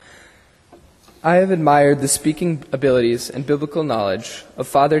I have admired the speaking abilities and biblical knowledge of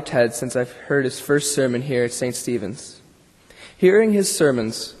Father Ted since I've heard his first sermon here at St. Stephen's. Hearing his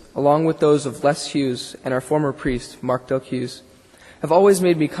sermons, along with those of Les Hughes and our former priest, Mark Duck Hughes, have always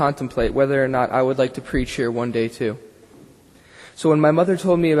made me contemplate whether or not I would like to preach here one day too. So when my mother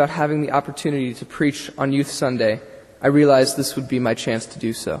told me about having the opportunity to preach on Youth Sunday, I realized this would be my chance to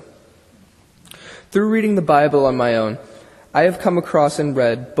do so. Through reading the Bible on my own, I have come across and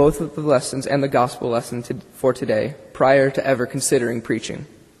read both of the lessons and the gospel lesson for today prior to ever considering preaching.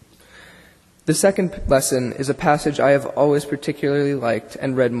 The second lesson is a passage I have always particularly liked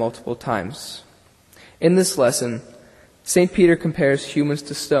and read multiple times. In this lesson, St. Peter compares humans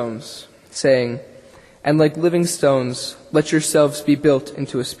to stones, saying, "And like living stones, let yourselves be built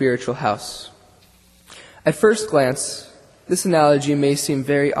into a spiritual house." At first glance, this analogy may seem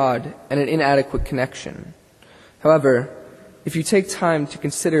very odd and an inadequate connection. However, if you take time to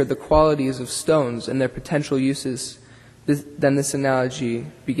consider the qualities of stones and their potential uses, then this analogy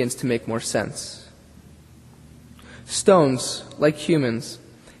begins to make more sense. Stones, like humans,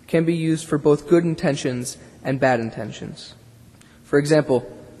 can be used for both good intentions and bad intentions. For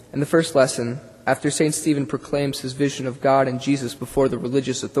example, in the first lesson, after St. Stephen proclaims his vision of God and Jesus before the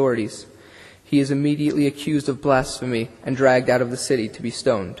religious authorities, he is immediately accused of blasphemy and dragged out of the city to be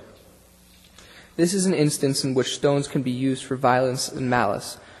stoned. This is an instance in which stones can be used for violence and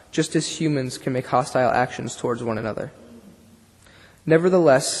malice, just as humans can make hostile actions towards one another.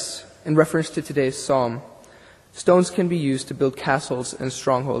 Nevertheless, in reference to today's psalm, stones can be used to build castles and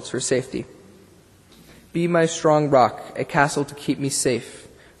strongholds for safety. "Be my strong rock, a castle to keep me safe,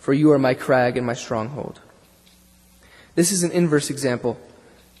 for you are my crag and my stronghold." This is an inverse example,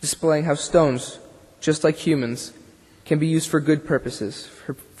 displaying how stones, just like humans, can be used for good purposes,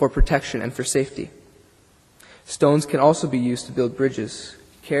 for protection and for safety. Stones can also be used to build bridges,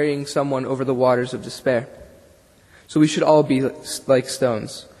 carrying someone over the waters of despair. So we should all be like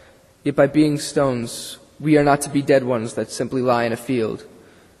stones. Yet by being stones, we are not to be dead ones that simply lie in a field,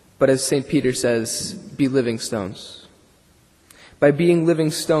 but as St. Peter says, be living stones. By being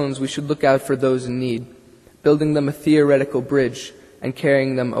living stones, we should look out for those in need, building them a theoretical bridge and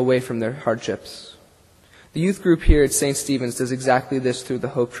carrying them away from their hardships. The youth group here at St. Stephen's does exactly this through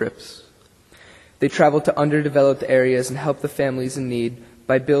the Hope Trips. They travel to underdeveloped areas and help the families in need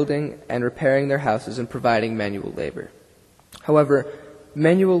by building and repairing their houses and providing manual labor. However,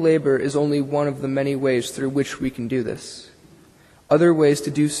 manual labor is only one of the many ways through which we can do this. Other ways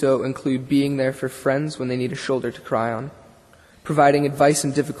to do so include being there for friends when they need a shoulder to cry on, providing advice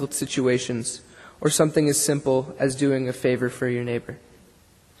in difficult situations, or something as simple as doing a favor for your neighbor.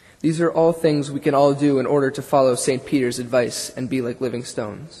 These are all things we can all do in order to follow St. Peter's advice and be like living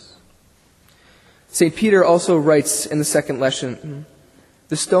stones. St. Peter also writes in the second lesson,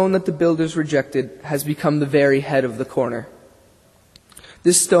 "The stone that the builders rejected has become the very head of the corner."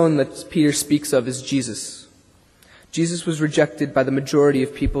 This stone that Peter speaks of is Jesus. Jesus was rejected by the majority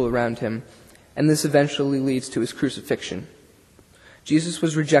of people around him, and this eventually leads to his crucifixion. Jesus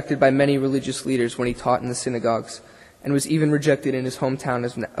was rejected by many religious leaders when he taught in the synagogues, and was even rejected in his hometown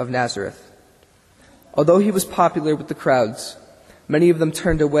of Nazareth. Although he was popular with the crowds, many of them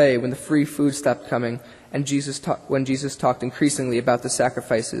turned away when the free food stopped coming, and when Jesus talked increasingly about the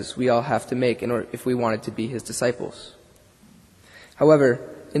sacrifices we all have to make if we wanted to be his disciples. However,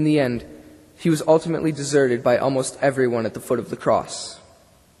 in the end, he was ultimately deserted by almost everyone at the foot of the cross.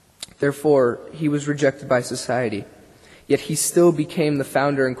 Therefore, he was rejected by society, yet he still became the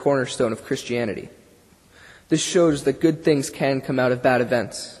founder and cornerstone of Christianity. This shows that good things can come out of bad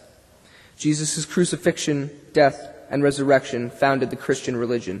events. Jesus' crucifixion, death, and resurrection founded the Christian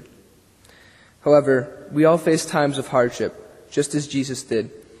religion. However, we all face times of hardship, just as Jesus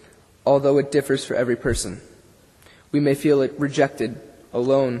did, although it differs for every person. We may feel it rejected,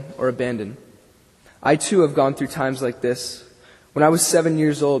 alone, or abandoned. I too have gone through times like this. When I was 7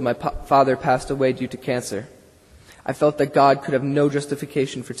 years old, my father passed away due to cancer. I felt that God could have no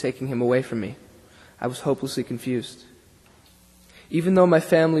justification for taking him away from me. I was hopelessly confused. Even though my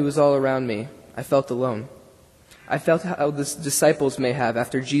family was all around me, I felt alone. I felt how the disciples may have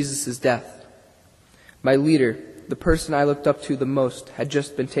after Jesus' death. My leader, the person I looked up to the most, had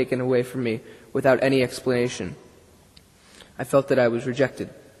just been taken away from me without any explanation. I felt that I was rejected.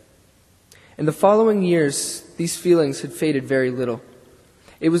 In the following years, these feelings had faded very little.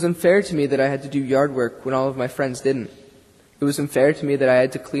 It was unfair to me that I had to do yard work when all of my friends didn't. It was unfair to me that I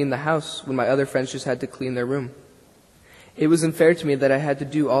had to clean the house when my other friends just had to clean their room. It was unfair to me that I had to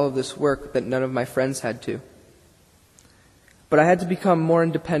do all of this work that none of my friends had to. But I had to become more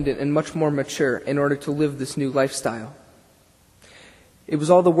independent and much more mature in order to live this new lifestyle. It was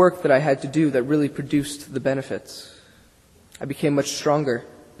all the work that I had to do that really produced the benefits. I became much stronger,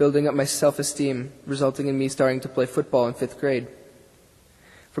 building up my self-esteem, resulting in me starting to play football in 5th grade.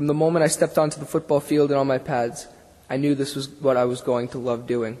 From the moment I stepped onto the football field and on my pads, I knew this was what I was going to love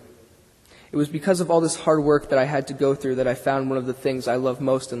doing. It was because of all this hard work that I had to go through that I found one of the things I love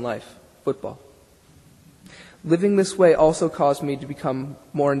most in life, football. Living this way also caused me to become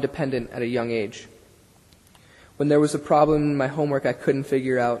more independent at a young age. When there was a problem in my homework I couldn't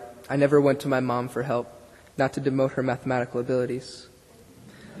figure out, I never went to my mom for help, not to demote her mathematical abilities.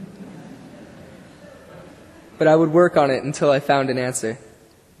 But I would work on it until I found an answer.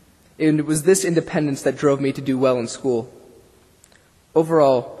 And it was this independence that drove me to do well in school.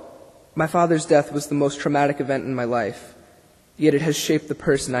 Overall, my father's death was the most traumatic event in my life, yet it has shaped the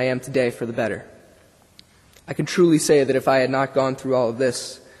person I am today for the better. I can truly say that if I had not gone through all of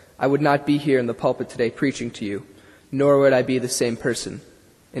this, I would not be here in the pulpit today preaching to you, nor would I be the same person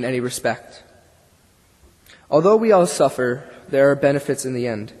in any respect. Although we all suffer, there are benefits in the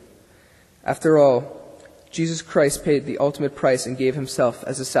end. After all, Jesus Christ paid the ultimate price and gave himself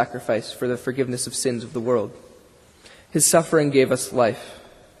as a sacrifice for the forgiveness of sins of the world. His suffering gave us life,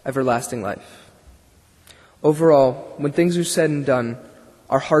 everlasting life. Overall, when things are said and done,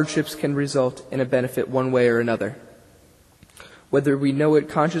 our hardships can result in a benefit one way or another. Whether we know it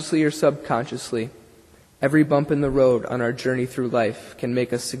consciously or subconsciously, every bump in the road on our journey through life can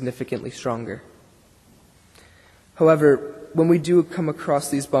make us significantly stronger. However, when we do come across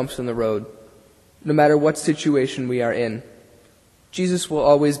these bumps in the road, no matter what situation we are in, Jesus will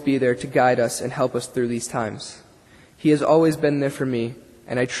always be there to guide us and help us through these times. He has always been there for me,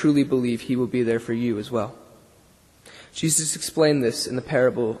 and I truly believe he will be there for you as well. Jesus explained this in the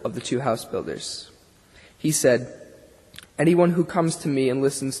parable of the 2 house builders. He said, "Anyone who comes to me and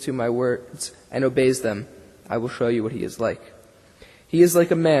listens to my words and obeys them, I will show you what he is like. He is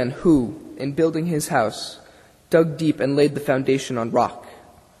like a man who, in building his house, dug deep and laid the foundation on rock.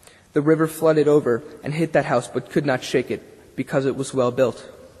 The river flooded over and hit that house but could not shake it because it was well built.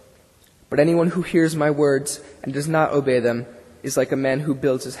 But anyone who hears my words and does not obey them is like a man who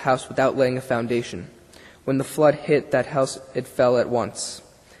builds his house without laying a foundation. When the flood hit that house, it fell at once.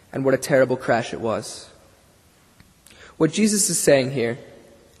 And what a terrible crash it was." What Jesus is saying here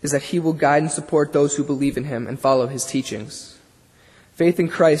is that he will guide and support those who believe in him and follow his teachings. Faith in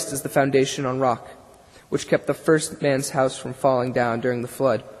Christ is the foundation on rock, which kept the first man's house from falling down during the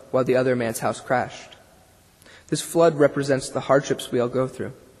flood while the other man's house crashed. This flood represents the hardships we all go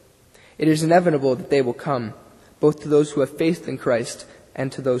through. It is inevitable that they will come, both to those who have faith in Christ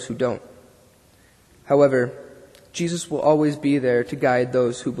and to those who don't. However, Jesus will always be there to guide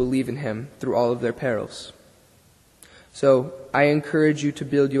those who believe in him through all of their perils. So, I encourage you to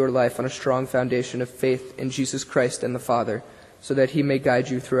build your life on a strong foundation of faith in Jesus Christ and the Father, so that he may guide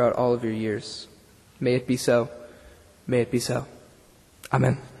you throughout all of your years. May it be so. May it be so.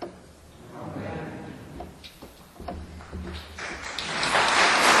 Amen.